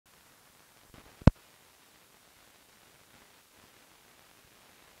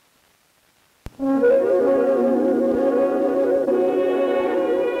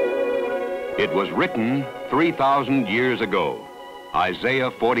It was written 3,000 years ago, Isaiah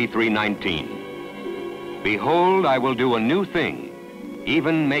 43:19. Behold, I will do a new thing,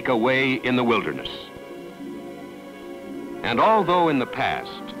 even make a way in the wilderness. And although in the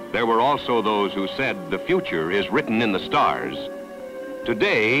past there were also those who said the future is written in the stars,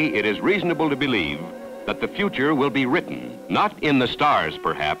 today it is reasonable to believe that the future will be written, not in the stars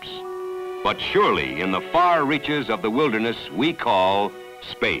perhaps, but surely in the far reaches of the wilderness we call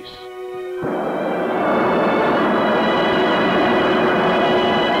space.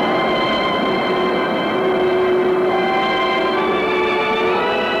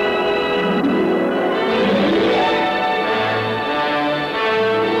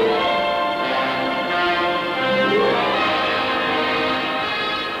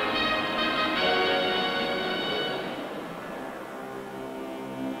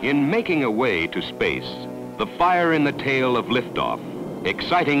 In making a way to space, the fire in the tail of liftoff,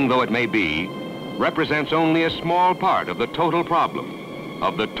 exciting though it may be, represents only a small part of the total problem,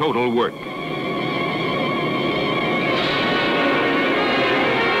 of the total work.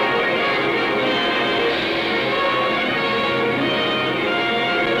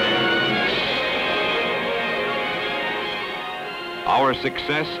 Our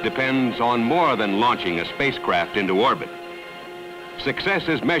success depends on more than launching a spacecraft into orbit. Success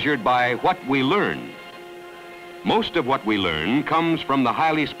is measured by what we learn. Most of what we learn comes from the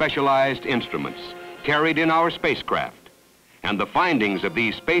highly specialized instruments carried in our spacecraft, and the findings of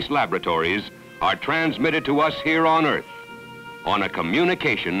these space laboratories are transmitted to us here on Earth on a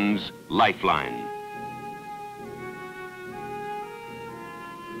communications lifeline.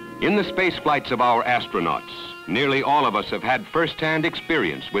 In the space flights of our astronauts, nearly all of us have had first-hand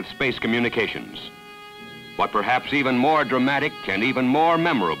experience with space communications. What perhaps even more dramatic and even more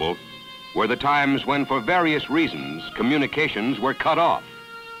memorable were the times when, for various reasons, communications were cut off,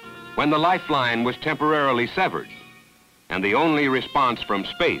 when the lifeline was temporarily severed, and the only response from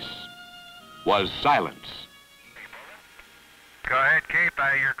space was silence. Go ahead, Cape.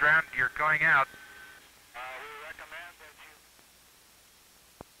 You're going out.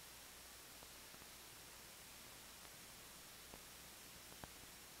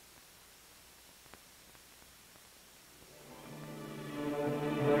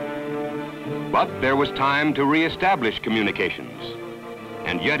 But there was time to reestablish communications.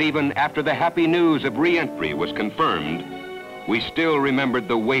 And yet even after the happy news of re-entry was confirmed, we still remembered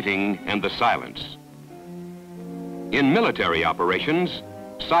the waiting and the silence. In military operations,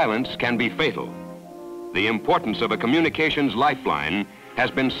 silence can be fatal. The importance of a communications lifeline has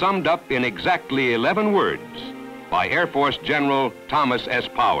been summed up in exactly 11 words by Air Force General Thomas S.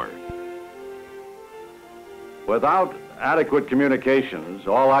 Power. Without adequate communications,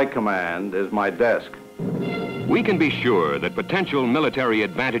 all I command is my desk. We can be sure that potential military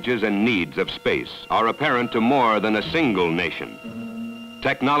advantages and needs of space are apparent to more than a single nation.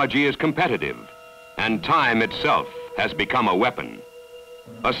 Technology is competitive, and time itself has become a weapon.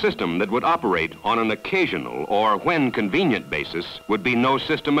 A system that would operate on an occasional or when convenient basis would be no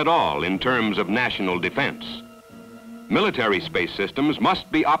system at all in terms of national defense. Military space systems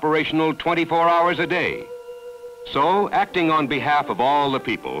must be operational 24 hours a day. So, acting on behalf of all the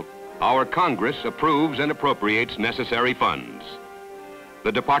people, our Congress approves and appropriates necessary funds.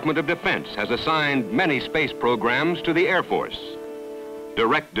 The Department of Defense has assigned many space programs to the Air Force.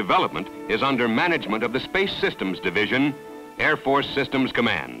 Direct development is under management of the Space Systems Division, Air Force Systems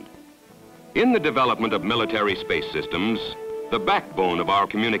Command. In the development of military space systems, the backbone of our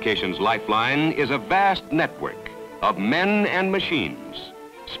communications lifeline is a vast network of men and machines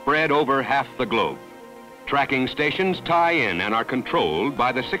spread over half the globe. Tracking stations tie in and are controlled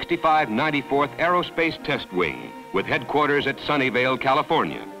by the 6594th Aerospace Test Wing, with headquarters at Sunnyvale,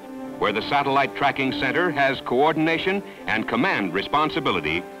 California, where the Satellite Tracking Center has coordination and command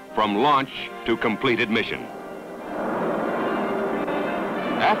responsibility from launch to completed mission.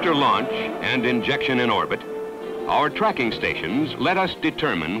 After launch and injection in orbit, our tracking stations let us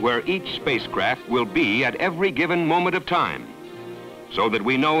determine where each spacecraft will be at every given moment of time, so that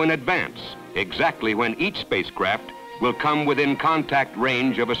we know in advance exactly when each spacecraft will come within contact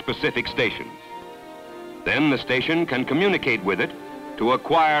range of a specific station. Then the station can communicate with it to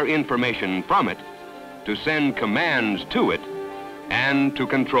acquire information from it, to send commands to it, and to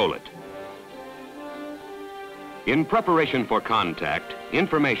control it. In preparation for contact,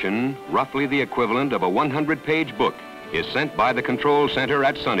 information, roughly the equivalent of a 100-page book, is sent by the control center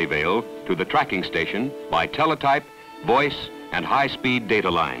at Sunnyvale to the tracking station by teletype, voice, and high-speed data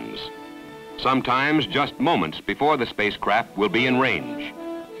lines. Sometimes just moments before the spacecraft will be in range.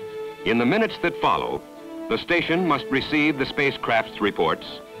 In the minutes that follow, the station must receive the spacecraft's reports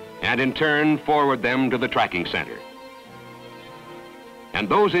and in turn forward them to the tracking center. And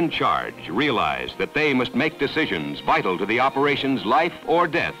those in charge realize that they must make decisions vital to the operation's life or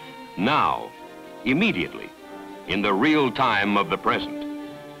death now, immediately, in the real time of the present.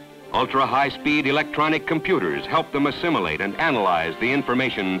 Ultra-high-speed electronic computers help them assimilate and analyze the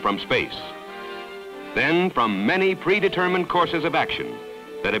information from space. Then, from many predetermined courses of action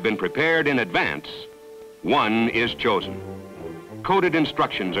that have been prepared in advance, one is chosen. Coded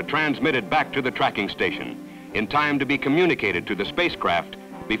instructions are transmitted back to the tracking station in time to be communicated to the spacecraft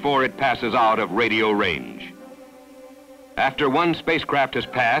before it passes out of radio range. After one spacecraft has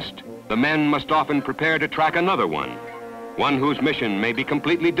passed, the men must often prepare to track another one whose mission may be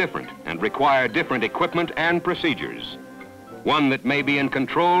completely different and require different equipment and procedures, one that may be in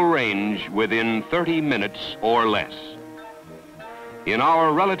control range within 30 minutes or less. In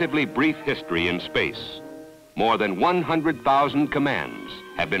our relatively brief history in space, more than 100,000 commands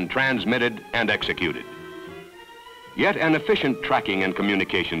have been transmitted and executed. Yet an efficient tracking and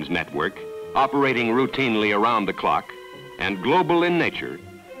communications network, operating routinely around the clock and global in nature,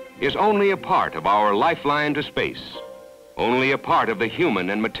 is only a part of our lifeline to space, only a part of the human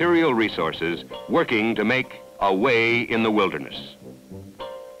and material resources working to make a way in the wilderness.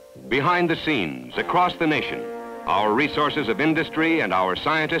 Behind the scenes, across the nation, our resources of industry and our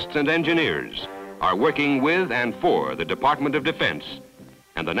scientists and engineers are working with and for the Department of Defense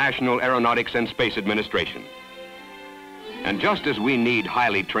and the National Aeronautics and Space Administration. And just as we need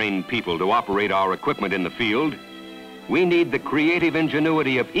highly trained people to operate our equipment in the field, we need the creative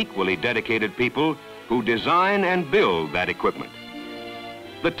ingenuity of equally dedicated people who design and build that equipment.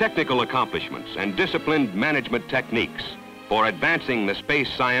 The technical accomplishments and disciplined management techniques for advancing the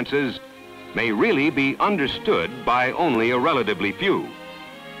space sciences may really be understood by only a relatively few.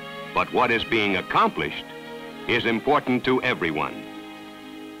 But what is being accomplished is important to everyone.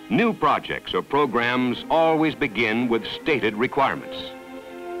 New projects or programs always begin with stated requirements.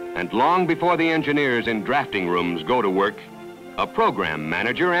 And long before the engineers in drafting rooms go to work, a program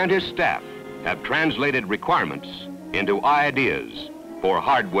manager and his staff have translated requirements into ideas for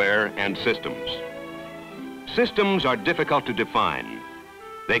hardware and systems. Systems are difficult to define.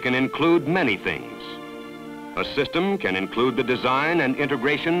 They can include many things. A system can include the design and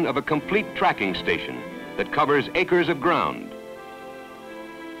integration of a complete tracking station that covers acres of ground.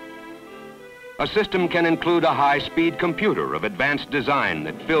 A system can include a high-speed computer of advanced design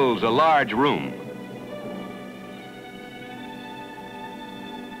that fills a large room.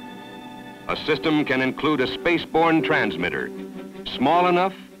 A system can include a space-borne transmitter, small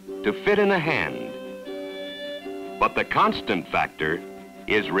enough to fit in a hand. But the constant factor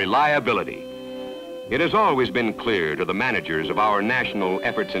is reliability. It has always been clear to the managers of our national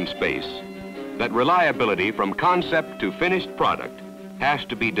efforts in space that reliability from concept to finished product has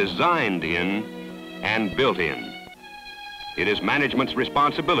to be designed in and built in. It is management's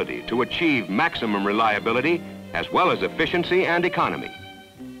responsibility to achieve maximum reliability as well as efficiency and economy.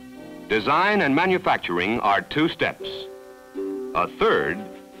 Design and manufacturing are two steps. A third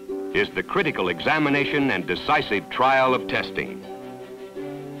is the critical examination and decisive trial of testing.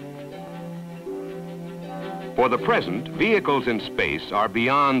 For the present, vehicles in space are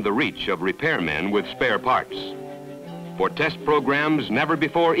beyond the reach of repairmen with spare parts. For test programs never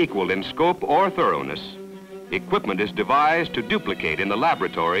before equaled in scope or thoroughness, equipment is devised to duplicate in the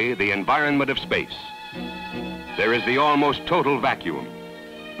laboratory the environment of space. There is the almost total vacuum,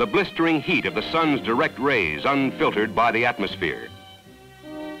 the blistering heat of the sun's direct rays unfiltered by the atmosphere.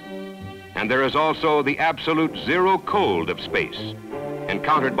 And there is also the absolute zero cold of space,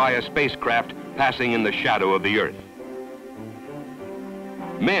 encountered by a spacecraft passing in the shadow of the Earth.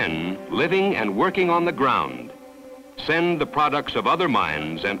 Men living and working on the ground send the products of other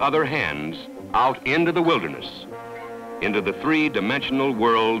minds and other hands out into the wilderness, into the three-dimensional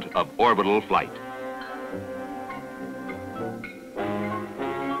world of orbital flight.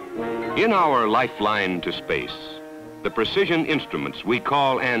 In our lifeline to space, the precision instruments we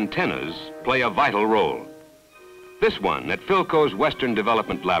call antennas play a vital role. This one at PHILCO'S Western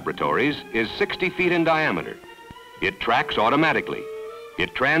Development Laboratories is 60 feet in diameter. It tracks automatically,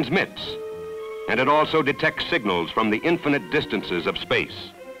 it transmits, and it also detects signals from the infinite distances of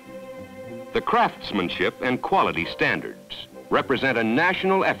space. The craftsmanship and quality standards represent a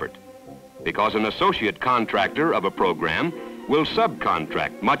national effort because an associate contractor of a program will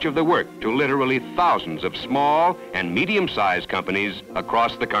subcontract much of the work to literally thousands of small and medium-sized companies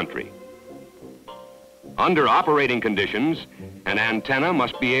across the country. Under operating conditions, an antenna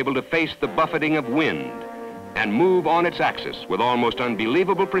must be able to face the buffeting of wind and move on its axis with almost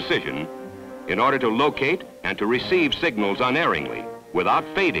unbelievable precision in order to locate and to receive signals unerringly without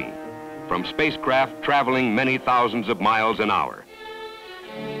fading from spacecraft traveling many thousands of miles an hour.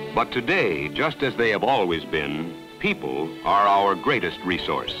 But today, just as they have always been, people are our greatest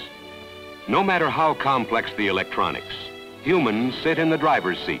resource. No matter how complex the electronics, humans sit in the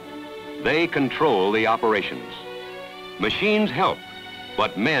driver's seat. They control the operations. Machines help,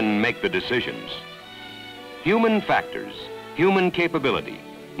 but men make the decisions. Human factors, human capability,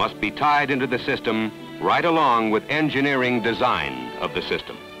 must be tied into the system right along with engineering design of the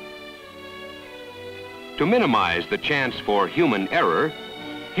system. To minimize the chance for human error,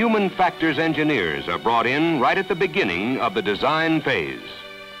 human factors engineers are brought in right at the beginning of the design phase.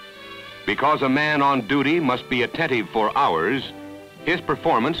 Because a man on duty must be attentive for hours, his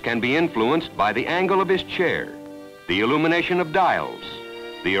performance can be influenced by the angle of his chair, the illumination of dials,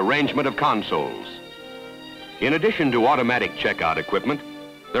 the arrangement of consoles. In addition to automatic checkout equipment,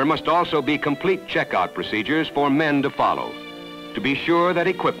 there must also be complete checkout procedures for men to follow, to be sure that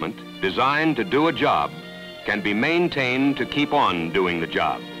equipment designed to do a job can be maintained to keep on doing the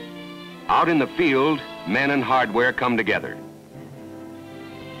job. Out in the field, men and hardware come together.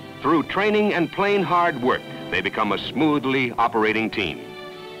 Through training and plain hard work, they become a smoothly operating team.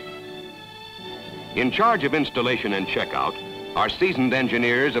 In charge of installation and checkout are seasoned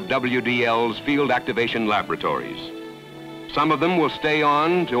engineers of WDL's field activation laboratories. Some of them will stay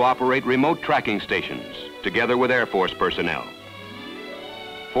on to operate remote tracking stations, together with Air Force personnel.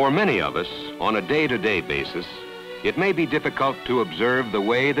 For many of us, on a day-to-day basis, it may be difficult to observe the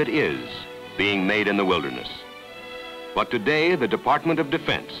way that is being made in the wilderness. But today, the Department of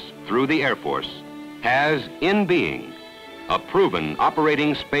Defense, through the Air Force, has in being a proven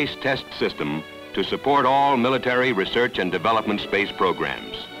operating space test system to support all military research and development space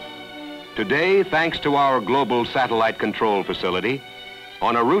programs. Today, thanks to our global satellite control facility,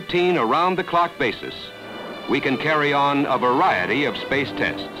 on a routine around-the-clock basis, we can carry on a variety of space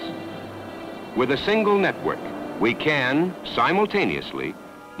tests. With a single network, we can, simultaneously,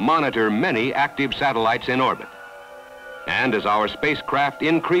 monitor many active satellites in orbit. And as our spacecraft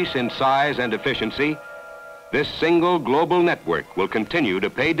increase in size and efficiency, this single global network will continue to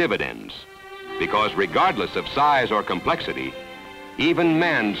pay dividends, because regardless of size or complexity, even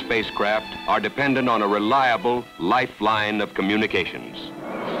manned spacecraft are dependent on a reliable lifeline of communications.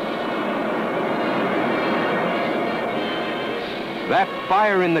 That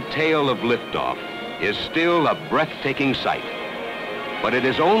fire in the tail of liftoff is still a breathtaking sight, but it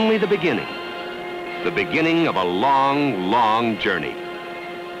is only the beginning of a long, long journey.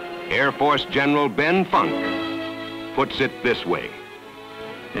 Air Force General Ben Funk puts it this way.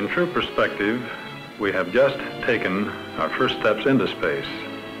 In true perspective, we have just taken our first steps into space.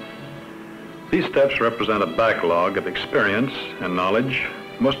 These steps represent a backlog of experience and knowledge,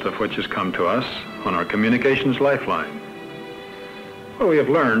 most of which has come to us on our communications lifeline. What we have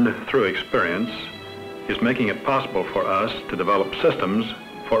learned through experience is making it possible for us to develop systems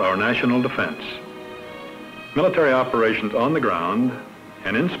for our national defense. Military operations on the ground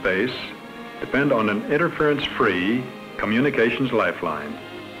and in space depend on an interference-free communications lifeline.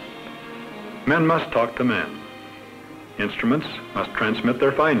 Men must talk to men. Instruments must transmit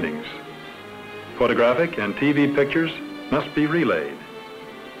their findings. Photographic and TV pictures must be relayed.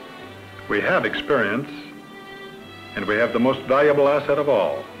 We have experience, and we have the most valuable asset of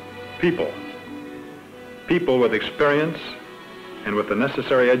all, people. People with experience and with the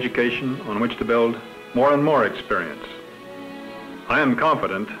necessary education on which to build more and more experience. I am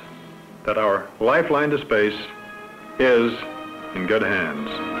confident that our lifeline to space is in good hands.